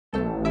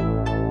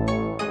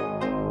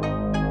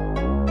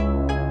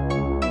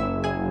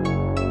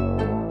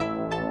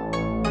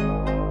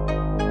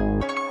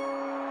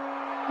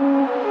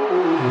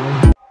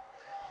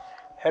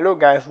Hello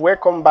guys,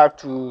 welcome back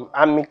to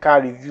Amica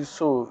Review.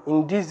 So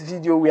in this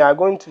video we are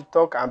going to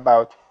talk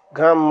about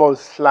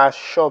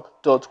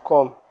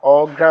grandmall/shop.com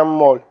or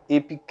grandmall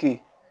APK.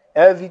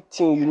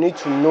 Everything you need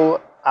to know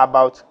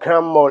about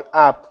grandmall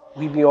app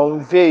will be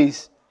unveiled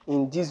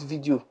in this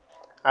video.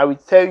 I will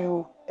tell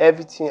you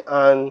everything,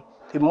 and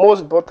the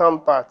most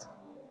important part,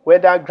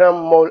 whether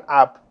grandmall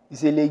app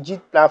is a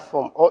legit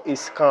platform or a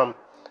scam,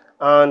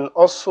 and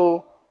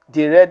also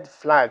the red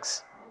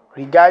flags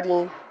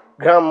regarding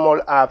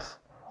grandmall apps.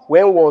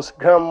 When was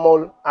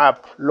grandmall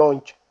app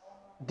launched?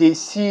 The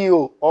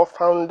CEO or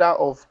founder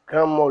of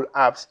grandmall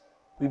apps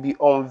will be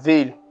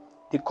unveiled.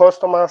 The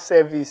customer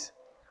service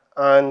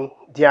and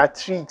their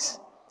tricks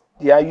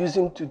they are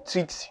using to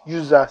trick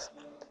users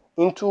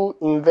into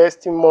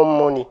investing more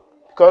money,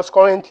 because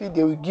currently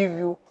they will give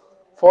you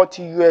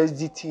 40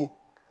 USDT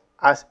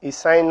as a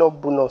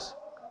sign-up bonus,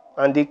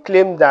 and they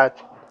claim that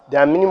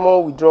their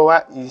minimum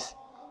withdrawal is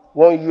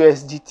 1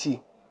 USDT,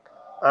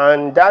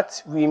 and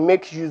that will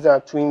make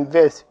users to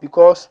invest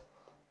because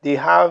they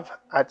have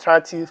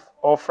attractive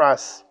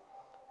offers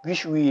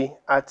which will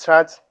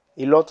attract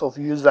a lot of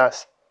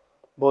users.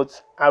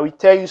 But I will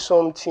tell you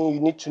something you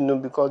need to know,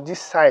 because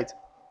this site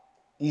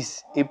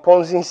is a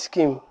Ponzi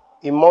scheme,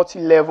 a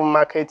multi-level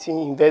marketing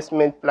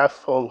investment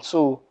platform.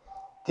 So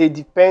they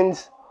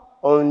depend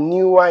on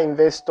newer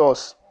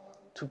investors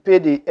to pay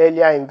the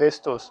earlier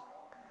investors,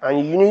 and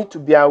you need to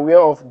be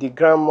aware of the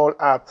grandmall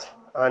app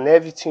and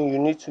everything you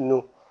need to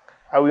know.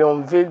 I will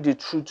unveil the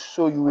truth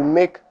so you will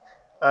make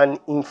an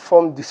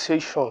informed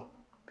decision,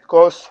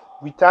 because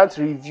without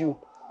review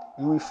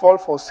you will fall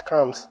for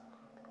scams,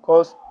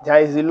 because there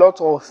is a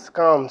lot of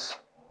scams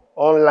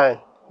online.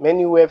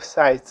 Many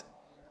websites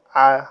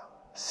are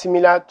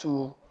similar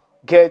to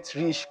get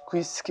rich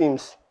quick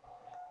schemes,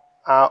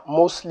 are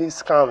mostly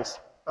scams,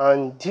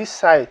 and this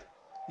site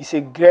is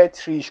a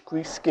get rich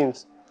quick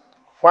schemes.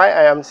 Why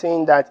I am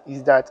saying that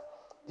is that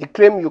they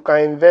claim you can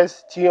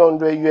invest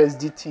 300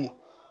 USDT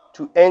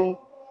to earn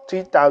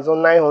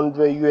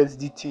 3,900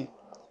 USDT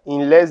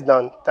in less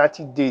than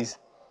 30 days.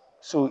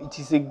 So it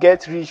is a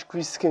get rich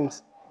quick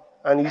schemes,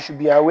 and you should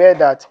be aware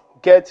that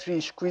get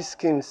rich quick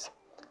schemes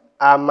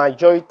are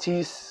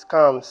majority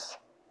scams.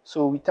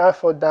 So without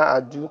further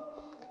ado,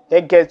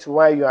 let's get to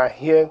why you are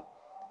here.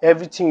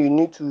 Everything you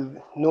need to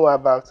know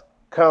about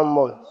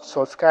grandmall.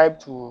 Subscribe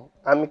to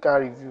Amica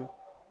Review.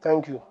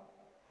 Thank you.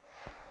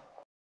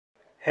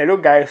 Hello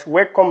guys,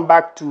 welcome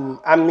back to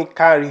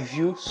Amica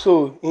Review.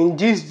 So in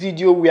this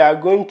video we are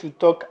going to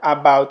talk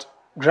about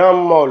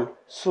grandmall.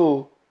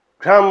 So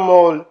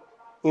grandmall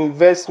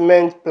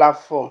investment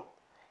platform.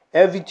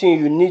 Everything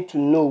you need to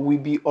know will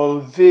be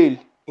unveiled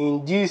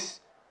in this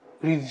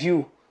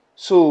review.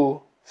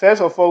 So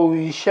first of all,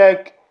 we will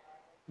check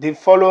the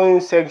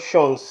following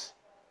sections.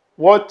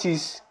 What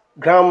is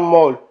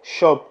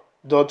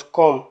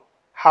grandmallshop.com?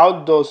 How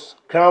does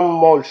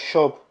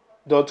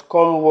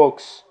grandmallshop.com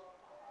works?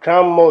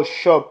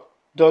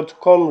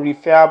 grandmallshop.com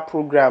referral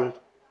program,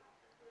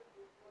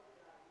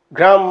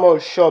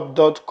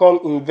 grandmallshop.com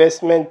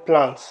investment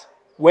plans.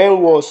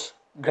 When was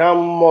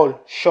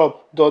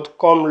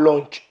grandmallshop.com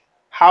launched?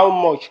 How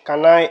much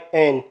can I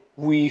earn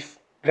with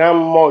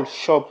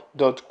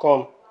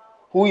grandmallshop.com?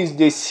 Who is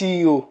the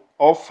CEO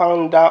or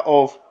founder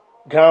of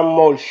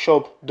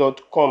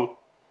grandmallshop.com?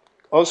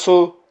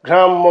 Also,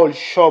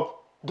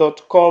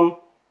 grandmallshop.com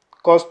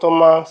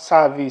customer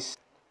service.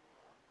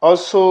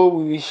 Also,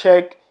 we will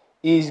check,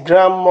 is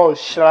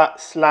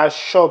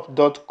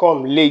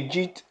grandmall/shop.com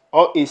legit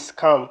or a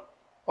scam?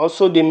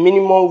 Also, the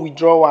minimum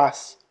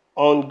withdrawals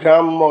on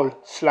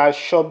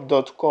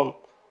grandmall/shop.com.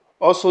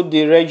 Also,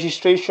 the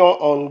registration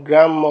on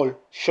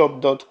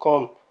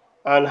grandmallshop.com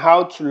and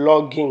how to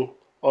log in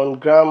on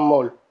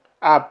grandmall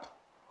app.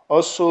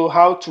 Also,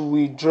 how to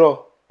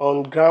withdraw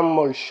on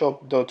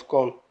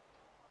grandmallshop.com.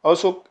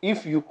 Also,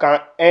 if you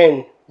can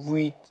earn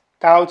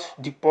without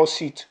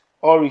deposit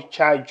or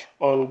recharge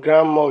on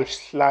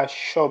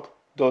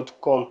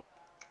grandmall/shop.com.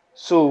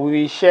 So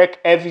we check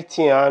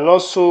everything, and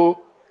also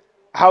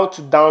how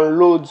to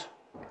download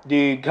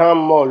the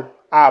grandmall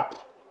app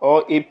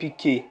or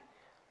APK.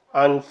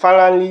 And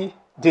finally,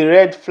 the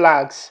red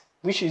flags,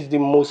 which is the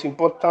most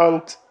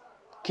important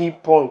key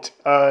point,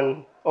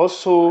 and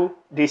also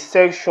the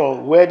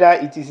section whether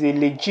it is a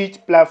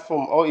legit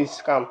platform or a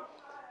scam.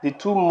 The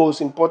two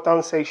most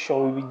important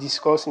sections we will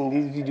discuss in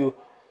this video.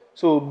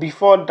 So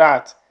before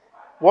that,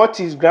 what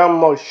is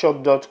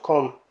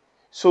grandmallshop.com?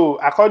 So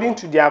according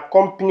to their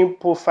company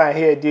profile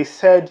here, they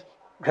said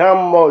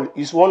grandmall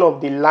is one of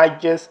the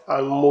largest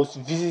and most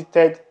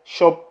visited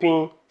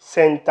shopping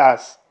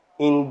centers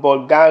in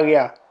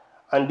Bulgaria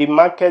and the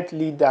market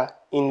leader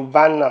in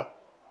Varna.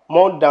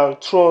 More than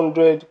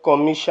 200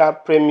 commercial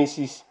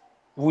premises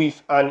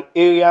with an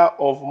area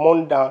of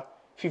more than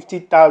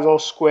 50,000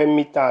 square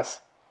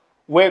meters.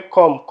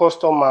 Welcome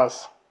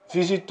customers.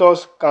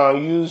 Visitors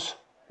can use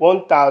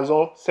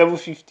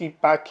 1,750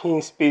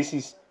 parking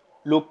spaces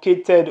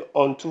located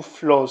on 2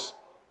 floors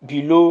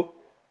below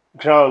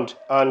ground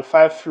and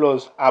 5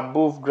 floors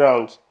above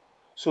ground.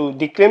 So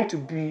they claim to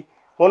be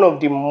one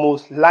of the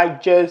most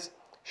largest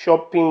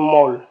shopping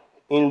mall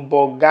in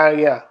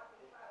Bulgaria.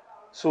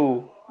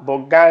 So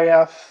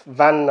Bulgaria,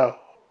 Varna.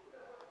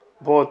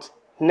 But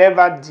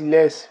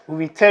nevertheless, we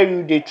will tell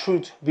you the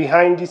truth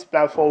behind this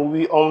platform.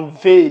 We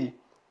unveil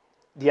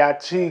their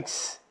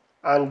tricks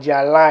and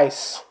their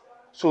lies,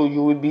 so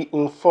you will be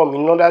informed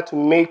in order to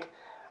make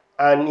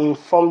an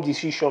informed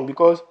decision,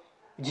 because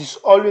it is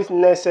always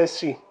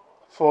necessary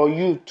for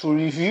you to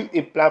review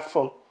a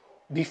platform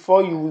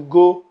before you will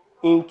go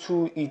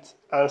into it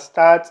and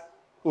start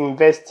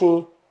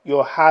investing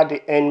your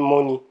hard-earned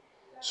money.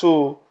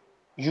 So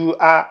you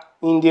are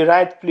in the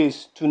right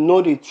place to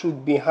know the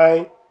truth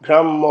behind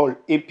Grand Mall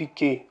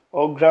APK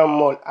or Grand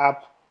Mall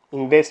app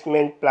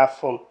investment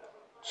platform.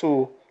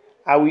 So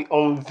I will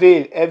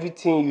unveil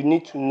everything you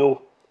need to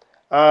know.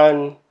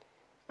 And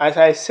as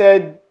I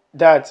said,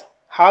 that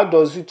how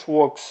does it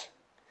works?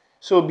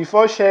 So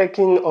before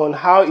checking on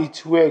how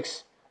it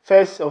works,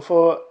 first of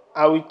all,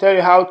 I will tell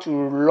you how to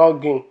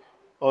log in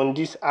on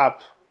this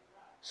app.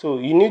 So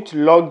you need to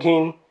log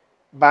in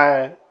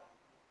by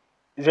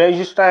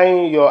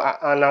registering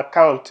an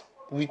account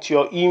with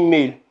your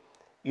email,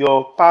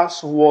 your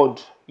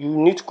password. You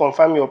need to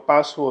confirm your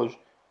password.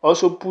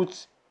 Also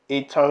put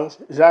a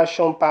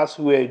transaction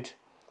password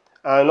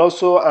and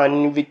also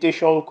an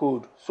invitation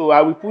code. So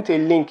I will put a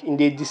link in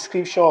the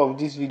description of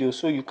this video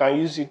so you can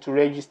use it to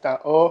register,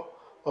 or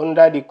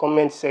under the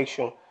comment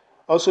section.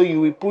 Also,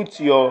 you will put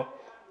your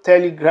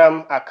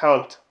Telegram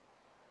account.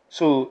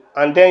 So,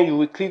 and then you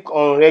will click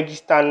on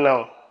register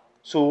now.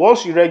 So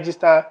once you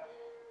register,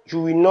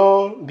 you will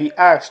not be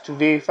asked to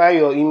verify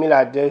your email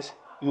address.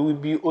 You will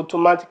be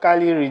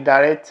automatically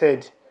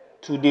redirected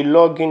to the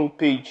login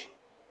page,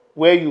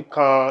 where you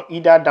can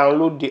either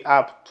download the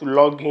app to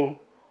log in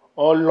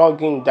or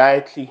log in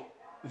directly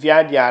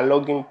via their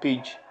login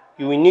page.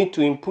 You will need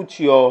to input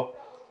your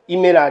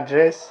email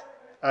address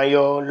and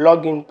your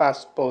login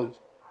password,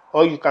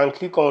 or you can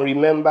click on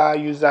remember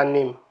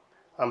username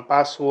and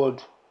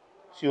password,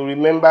 so you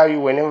remember you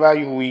whenever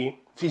you will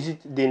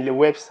visit the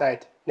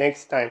website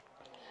next time.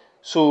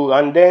 So,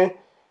 and then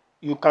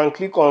you can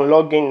click on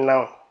login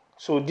now.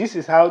 So this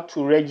is how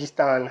to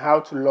register and how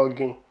to log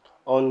in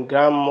on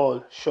Grand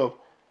Mall shop.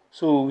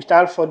 So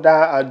without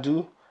further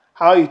ado,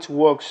 how it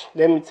works,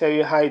 let me tell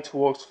you how it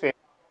works first.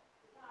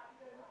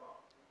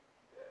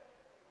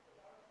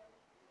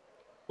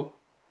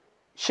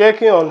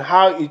 Checking on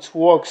how it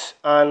works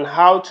and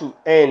how to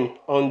earn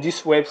on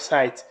this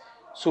website.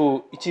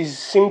 So it is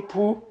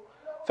simple.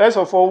 First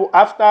of all,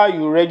 after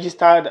you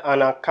registered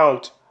an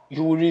account,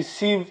 you will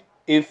receive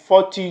a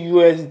 40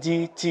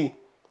 USDT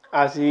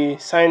as a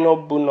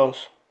sign-up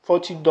bonus,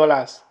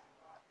 $40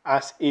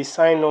 as a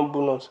sign-up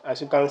bonus.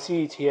 As you can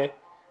see it here,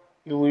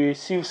 you will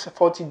receive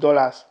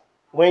 $40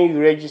 when you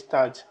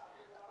registered.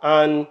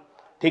 And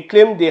they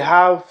claim they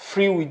have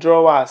free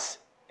withdrawals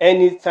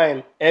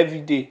anytime,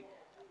 every day.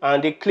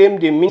 And they claim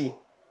the minimum.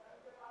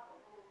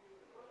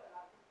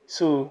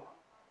 So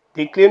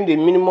they claim the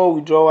minimum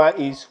withdrawal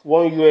is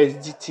 1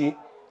 USDT,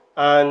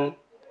 and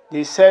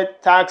they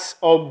said tax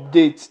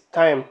update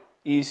time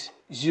is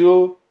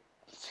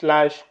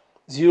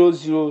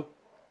 0/00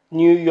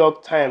 New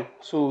York time.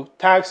 So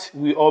tax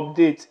will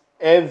update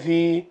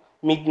every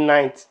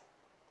midnight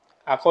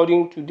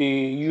according to the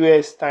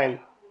US time.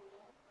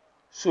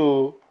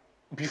 So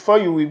before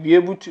you will be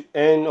able to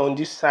earn on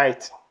this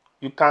site,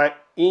 you can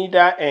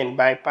either earn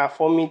by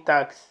performing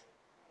tax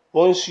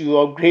once you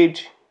upgrade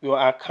your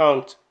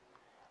account.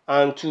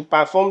 And to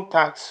perform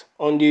tax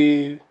on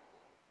the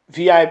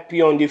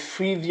VIP, on the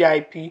free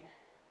VIP,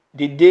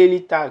 the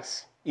daily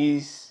tax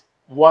is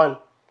 1.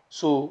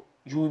 So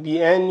you will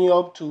be earning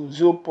up to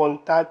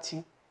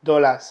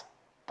 $0.30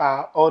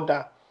 per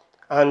order,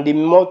 and the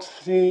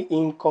monthly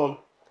income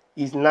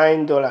is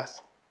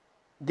 $9.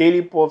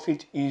 Daily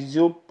profit is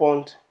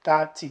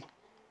 $0.30.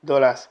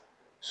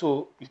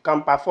 So you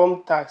can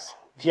perform tax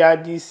via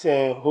this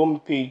home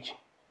page.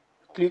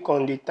 Click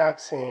on the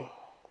tax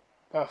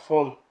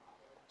perform.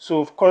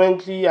 So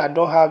currently I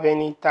don't have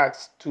any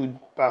tax to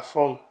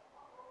perform.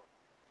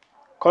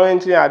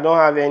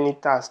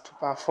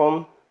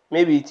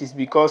 Maybe it is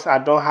because I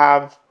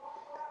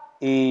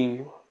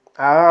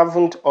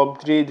haven't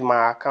upgraded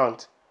my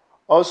account.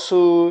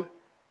 Also,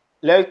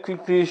 let's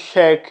quickly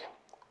check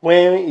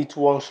when it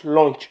was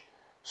launched.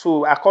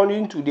 So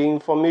according to the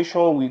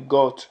information we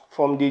got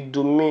from the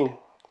domain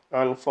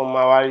and from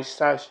our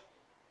research,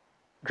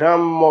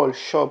 Grand Mall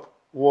shop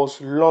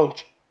was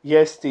launched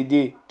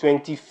yesterday,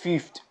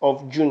 25th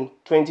of June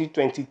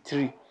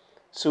 2023.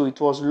 So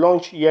it was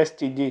launched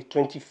yesterday,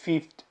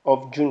 25th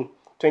of June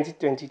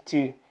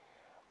 2023,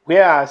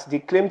 whereas they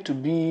claim to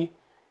be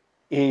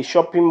a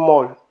shopping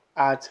mall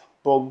at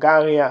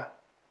Bulgaria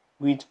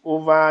with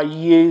over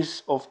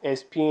years of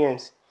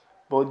experience,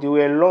 but they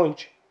were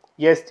launched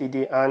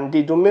yesterday, and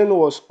the domain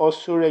was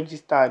also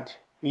registered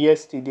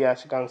yesterday,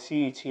 as you can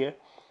see it here.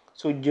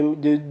 So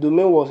the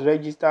domain was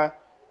registered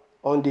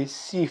on the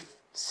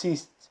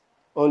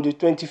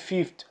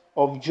 25th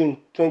of June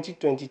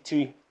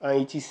 2023,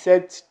 and it is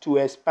set to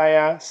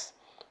expire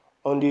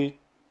on the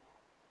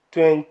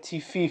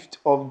 25th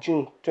of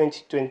June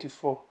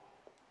 2024.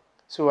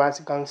 So as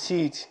you can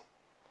see it,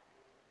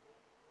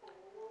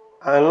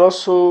 and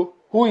also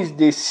who is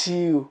the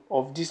CEO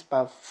of this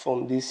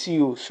platform, the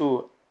CEO.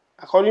 So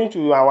according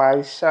to our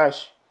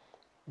research,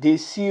 the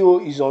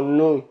CEO is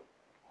unknown.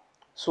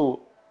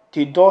 So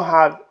they don't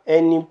have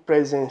any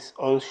presence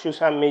on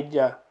social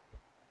media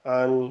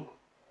and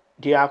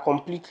they are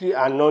completely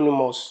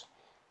anonymous.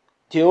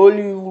 The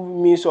only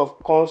means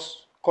of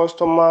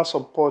customer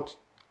support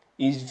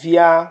is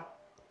via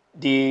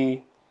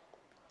the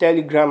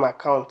Telegram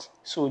account.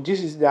 So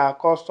this is their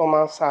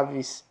customer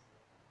service.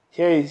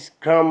 Here is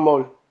Grand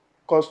Mall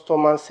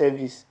customer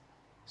service.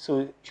 So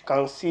you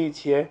can see it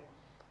here,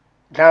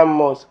 Grand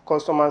Mall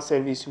customer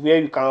service,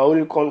 where you can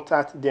only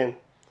contact them.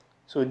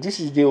 So this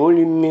is the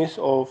only means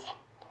of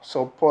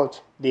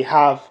support they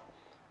have.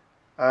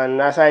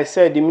 And as I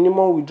said, the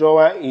minimum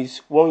withdrawal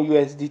is 1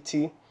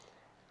 USDT.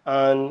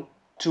 And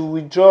to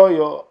withdraw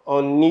your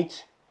on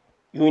it,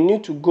 you will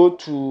need to go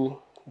to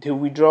the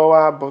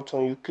withdrawal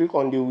button. You click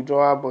on the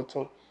withdrawal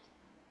button.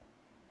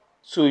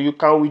 So you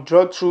can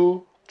withdraw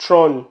through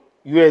Tron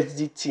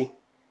USDT.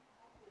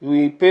 You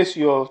will paste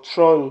your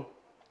Tron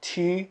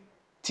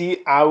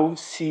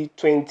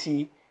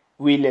TRC20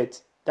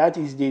 wallet. That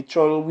is the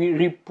Tron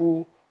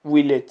Ripple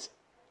wallet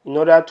in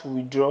order to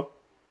withdraw.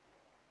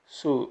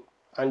 So,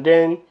 and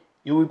then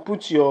you will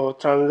put your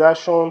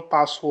transaction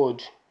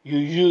password you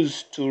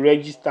use to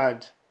register.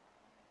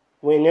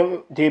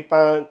 Whenever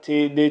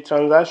the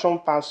transaction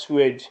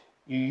password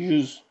you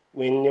use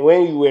when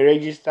you were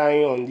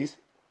registering on this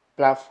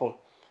platform,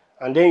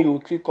 and then you will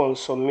click on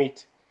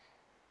submit.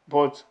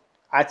 But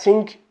I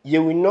think they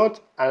will not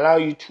allow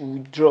you to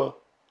withdraw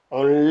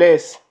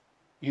unless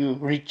you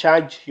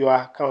recharge your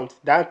account.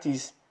 That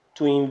is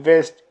to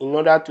invest in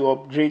order to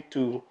upgrade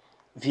to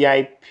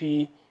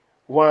VIP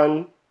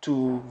 1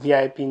 to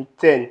VIP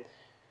 10.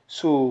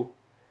 So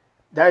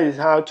that is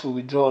how to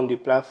withdraw on the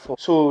platform.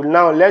 So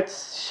now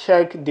let's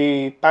check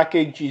the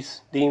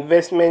packages, the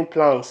investment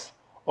plans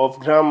of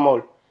Grand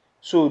Mall.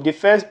 So the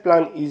first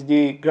plan is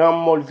the Grand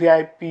Mall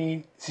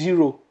VIP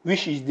 0,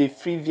 which is the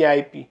free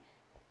VIP.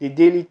 The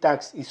daily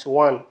tax is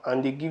 1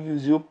 and they give you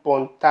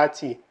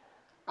 0.30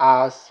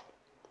 as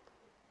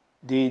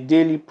the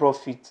daily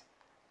profit.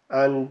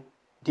 And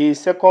the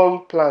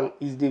second plan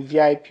is the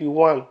VIP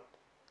 1.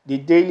 The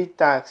daily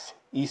tax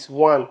is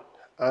 1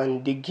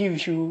 and they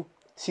give you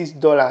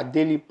 $6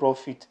 daily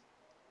profit.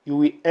 You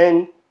will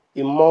earn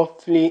a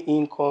monthly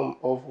income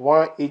of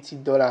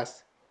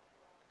 $180.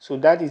 So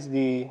that is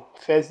the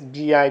first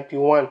VIP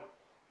 1.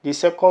 The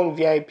second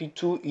VIP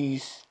 2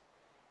 is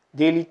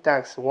daily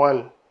tax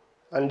 1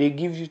 and they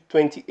give you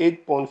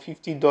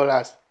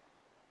 $28.50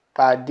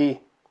 per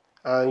day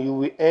and you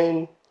will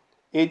earn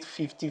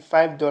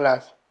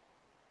 $855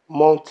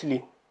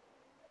 monthly.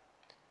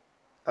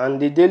 And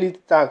the daily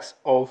tax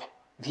of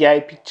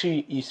VIP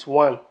 3 is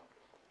 1.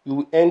 You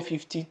will earn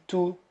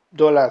 $52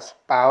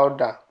 per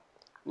order.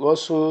 You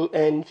also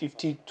earn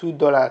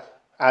 $52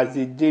 as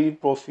a daily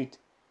profit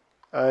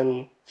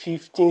and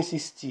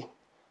 $1560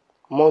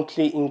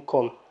 monthly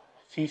income.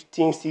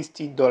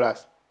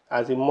 $1560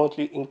 as a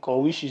monthly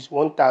income, which is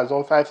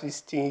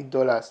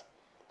 $1,560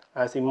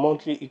 as a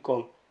monthly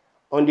income.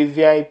 On the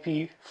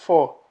VIP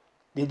 4,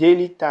 the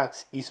daily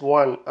tax is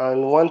 1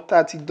 and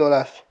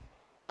 $130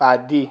 per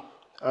day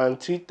and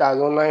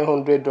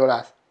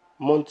 $3,900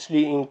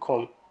 monthly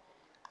income.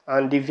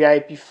 And the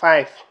VIP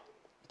 5,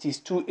 it is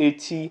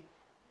 $280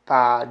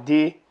 per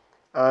day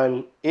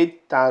and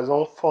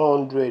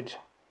 $8,400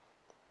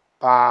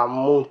 per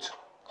month.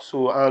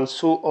 So and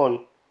so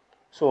on.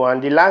 So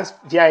and the last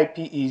VIP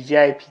is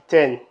VIP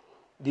 10.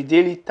 The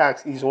daily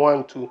tax is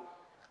 1 too,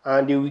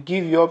 and they will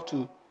give you up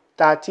to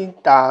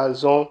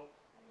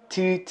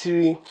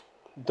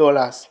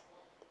 $13,033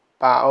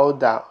 per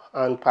order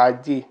and per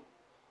day,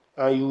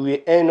 and you will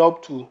earn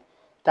up to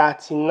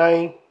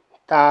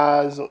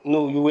 39,000.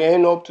 No, you will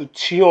earn up to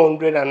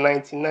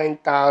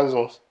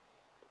 399,000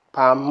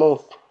 per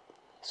month.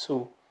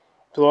 So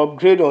to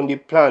upgrade on the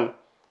plan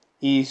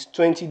is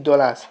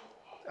 $20,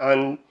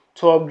 and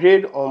to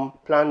upgrade on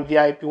plan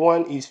VIP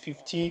 1 is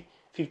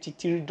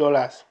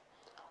 $53.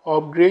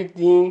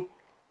 Upgrading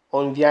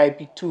on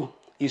VIP 2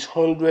 is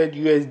 100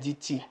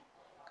 USDT.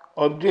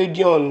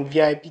 Upgrading on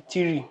VIP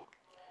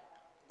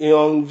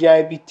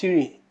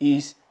 3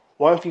 is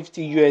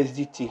 150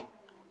 USDT.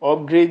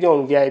 Upgrading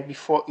on VIP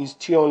 4 is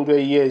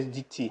 300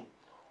 USDT.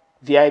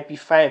 VIP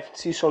 5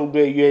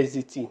 600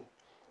 USDT.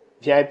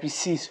 VIP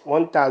 6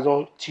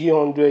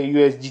 1,300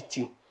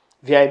 USDT.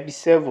 VIP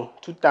 7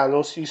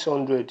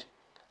 2,600,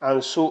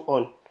 and so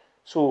on.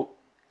 So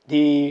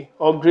the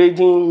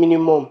upgrading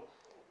minimum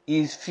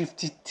is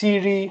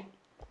 53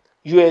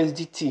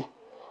 USDT,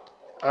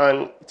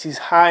 and it is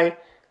high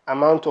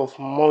amount of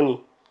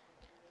money,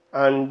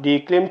 and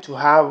they claim to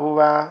have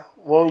over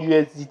 1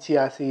 USDT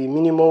as a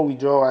minimum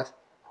withdrawal.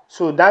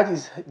 So that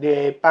is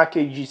the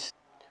packages.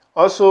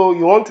 Also,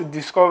 you want to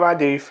discover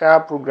the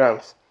referral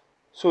programs.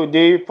 So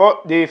the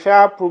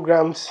referral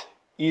programs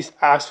is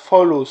as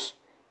follows.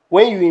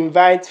 When you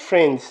invite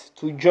friends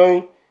to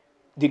join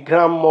the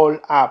Grand Mall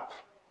app,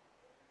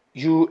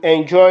 you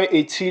enjoy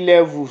a 3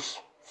 levels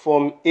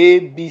from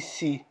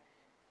ABC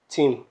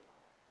team.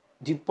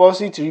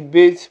 Deposit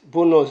rebate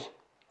bonus.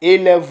 A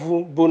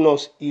level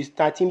bonus is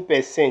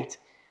 13%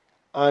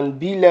 and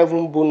B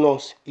level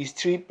bonus is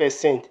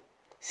 3%.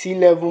 C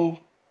level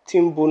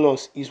team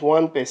bonus is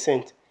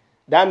 1%.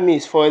 That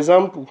means, for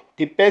example,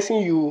 the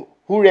person who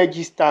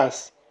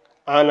registers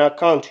an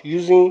account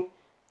using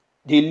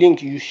the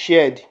link you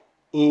shared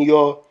in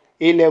your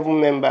A level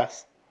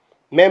members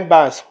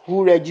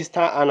who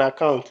register an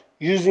account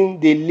using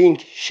the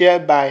link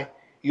shared by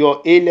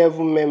your A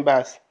level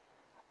members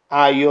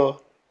are your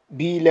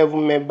B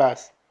level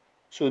members.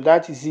 So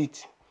that is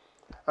it.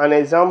 An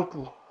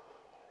example.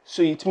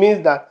 So it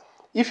means that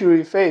if you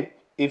refer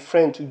a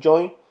friend to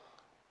join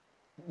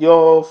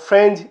your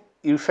friend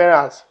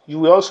referrals, you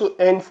will also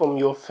earn from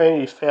your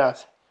friend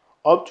referrals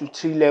up to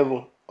 3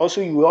 level.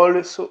 Also, you will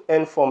also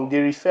earn from the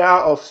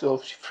referral of your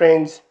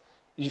friends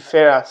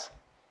referrals,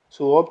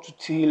 so up to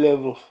 3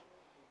 levels.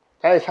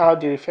 That is how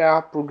the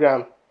referral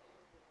program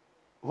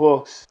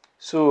works.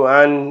 So,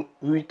 and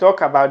we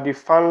talk about the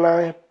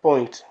final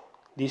point.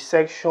 The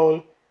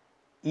section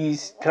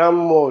is Grand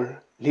Mall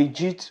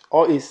legit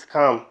or a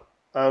scam,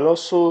 and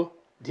also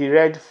the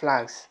red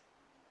flags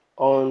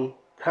on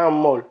Grand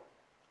Mall.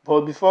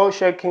 But before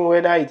checking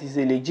whether it is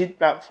a legit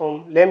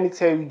platform, let me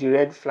tell you the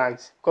red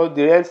flags, because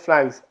the red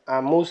flags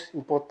are most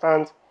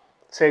important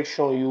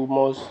section you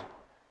must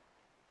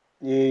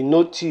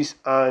notice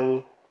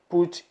and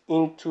put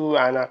into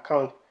an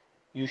account.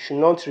 You should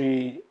not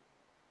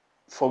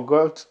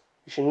forget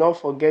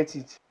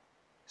it.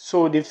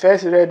 So the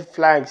first red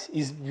flags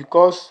is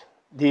because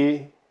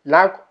the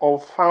lack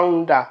of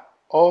founder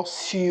or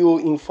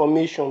CEO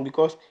information,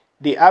 because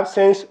the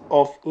absence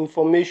of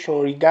information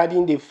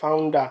regarding the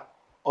founder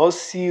or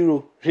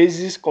CEO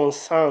raises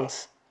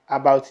concerns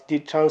about the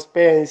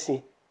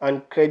transparency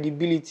and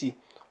credibility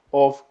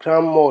of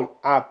Grand Mall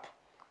app.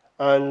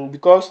 And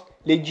because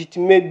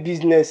legitimate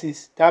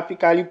businesses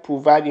typically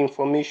provide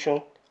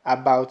information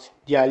about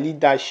their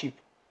leadership,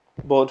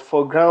 but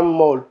for Grand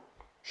Mall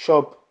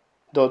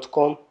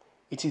shop.com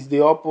it is the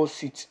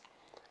opposite.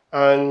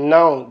 And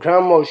now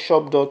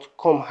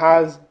grandmallshop.com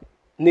has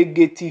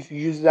negative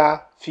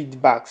user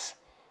feedbacks.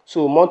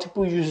 So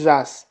multiple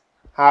users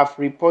have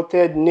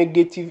reported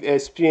negative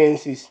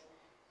experiences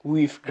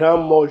with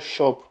Grand Mall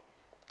shop,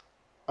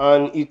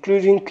 and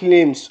including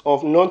claims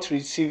of not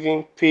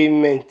receiving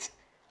payment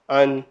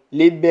and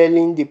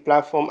labeling the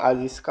platform as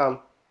a scam,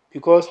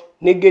 because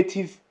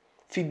negative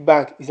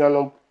feedback is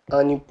an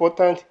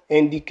important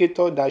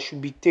indicator that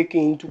should be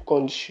taken into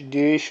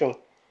consideration.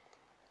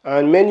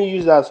 And many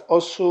users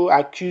also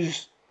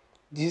accuse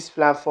this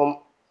platform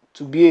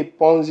to be a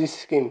Ponzi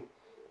scheme,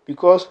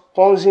 because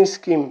Ponzi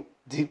scheme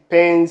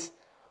depends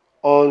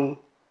on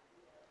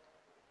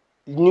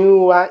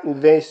newer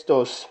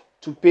investors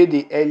to pay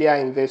the earlier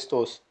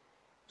investors.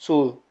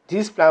 So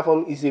this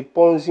platform is a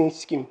Ponzi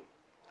scheme.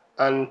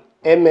 And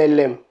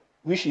MLM,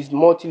 which is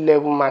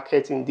multi-level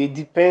marketing, they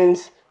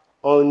depends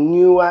on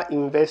newer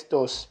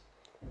investors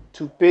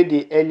to pay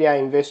the earlier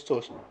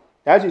investors.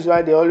 That is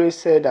why they always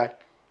say that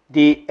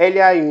the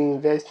earlier you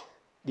invest,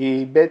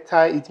 the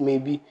better it may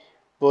be.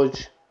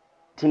 But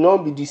do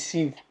not be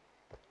deceived.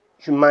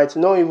 You might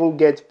not even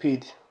get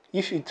paid.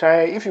 If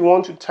you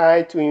want to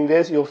try to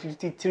invest your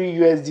 53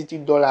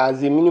 USDT dollar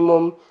as a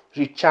minimum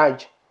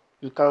recharge,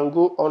 you can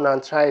go on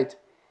and try it.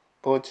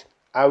 But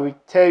I will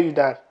tell you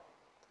that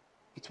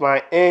it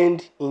might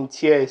end in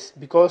tears,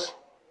 because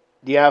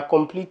they are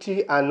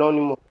completely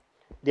anonymous.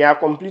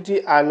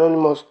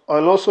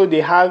 And also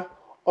they have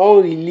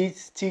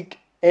unrealistic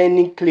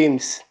earning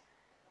claims.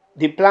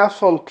 The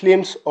platform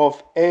claims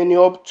of earning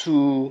up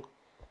to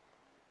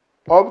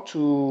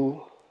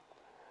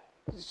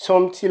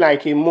something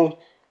like a month,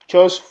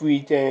 just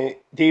with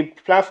the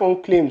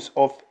platform claims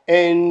of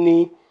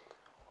earning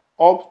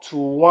up to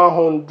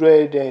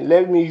 100.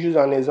 Let me use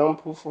an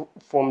example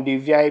from the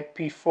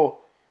VIP4.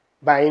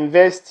 By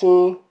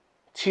investing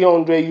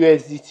 300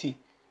 USDT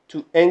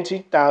to earn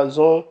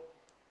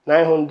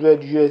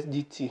 3,900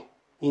 USDT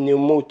in a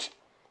month,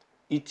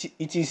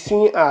 it is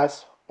seen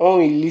as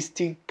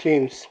unrealistic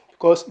claims,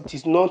 because it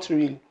is not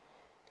real.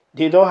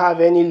 They don't have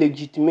any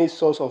legitimate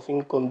source of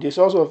income. The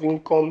source of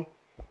income,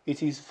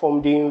 it is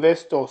from the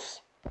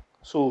investors.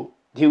 So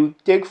they will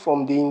take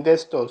from the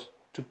investors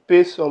to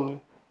pay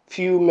some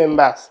few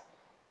members,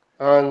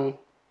 and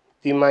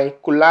they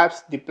might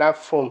collapse the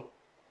platform.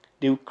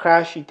 They will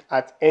crash it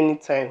at any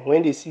time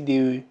when they see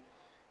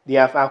they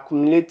have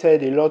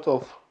accumulated a lot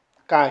of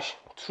cash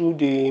through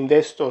the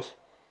investors,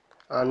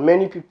 and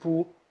many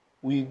people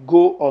will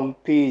go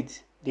unpaid.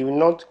 They will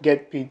not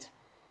get paid.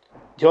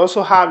 They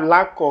also have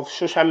lack of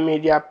social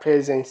media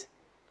presence,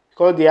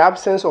 because the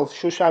absence of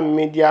social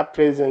media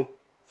presence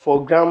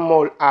for Grand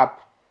Mall app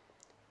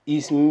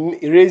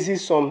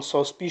raises some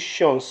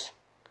suspicions.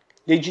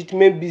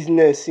 Legitimate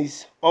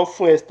businesses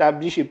often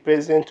establish a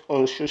presence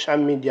on social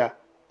media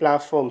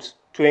platforms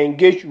to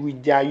engage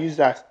with their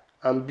users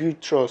and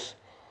build trust.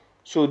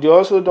 So they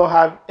also don't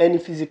have any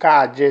physical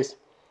address,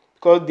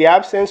 because the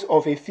absence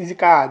of a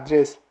physical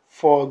address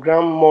for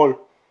Grand Mall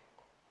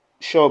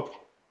shop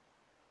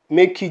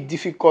make it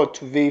difficult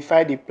to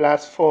verify the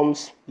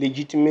platform's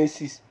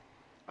legitimacy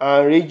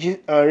and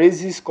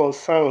raises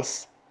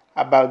concerns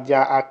about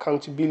their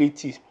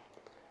accountability.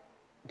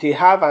 They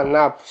have an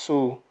app,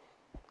 so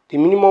the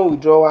minimum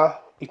withdrawal,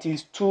 it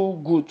is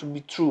too good to be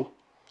true,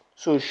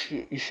 so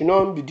you should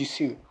not be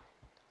deceived.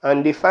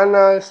 And the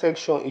final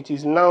section, it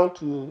is now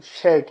to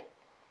check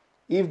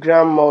if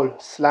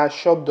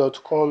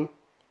grandmall/shop.com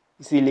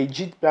is a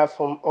legit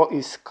platform or a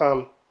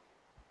scam.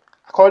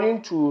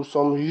 According to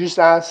some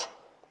users,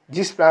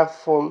 this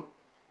platform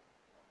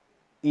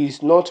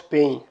is not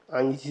paying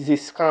and it is a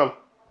scam.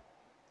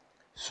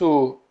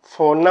 So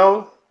for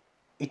now,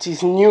 it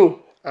is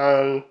new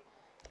and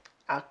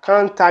I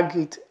can't tag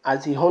it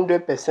as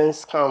 100%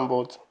 scam,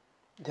 but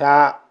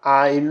there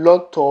are a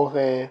lot of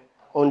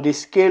on the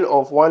scale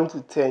of 1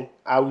 to 10,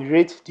 I will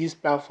rate this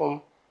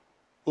platform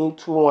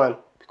into 1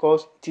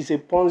 because it is a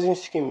Ponzi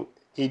scheme.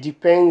 It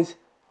depends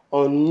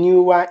on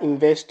newer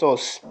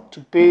investors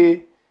to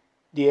pay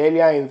the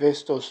earlier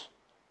investors,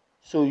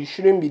 so you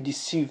shouldn't be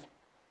deceived.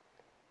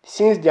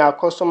 Since their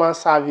customer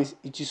service,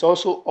 it is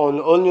also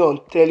only on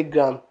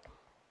Telegram,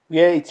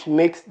 where it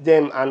makes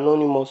them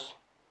anonymous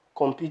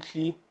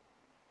completely.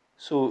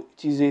 So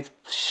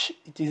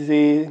it is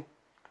a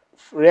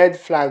red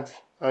flag,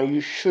 and you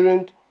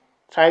shouldn't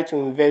try to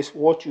invest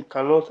what you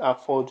cannot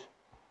afford.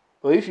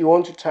 But if you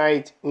want to try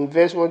it,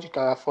 invest what you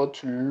can afford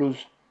to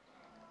lose.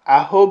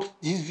 I hope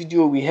this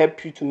video will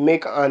help you to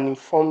make an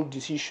informed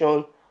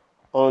decision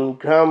on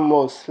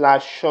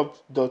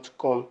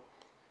grandmall/shop.com.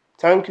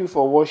 Thank you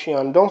for watching,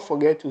 and don't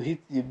forget to hit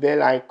the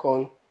bell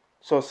icon,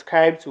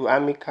 subscribe to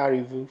Amica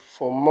Review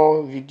for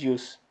more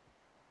videos.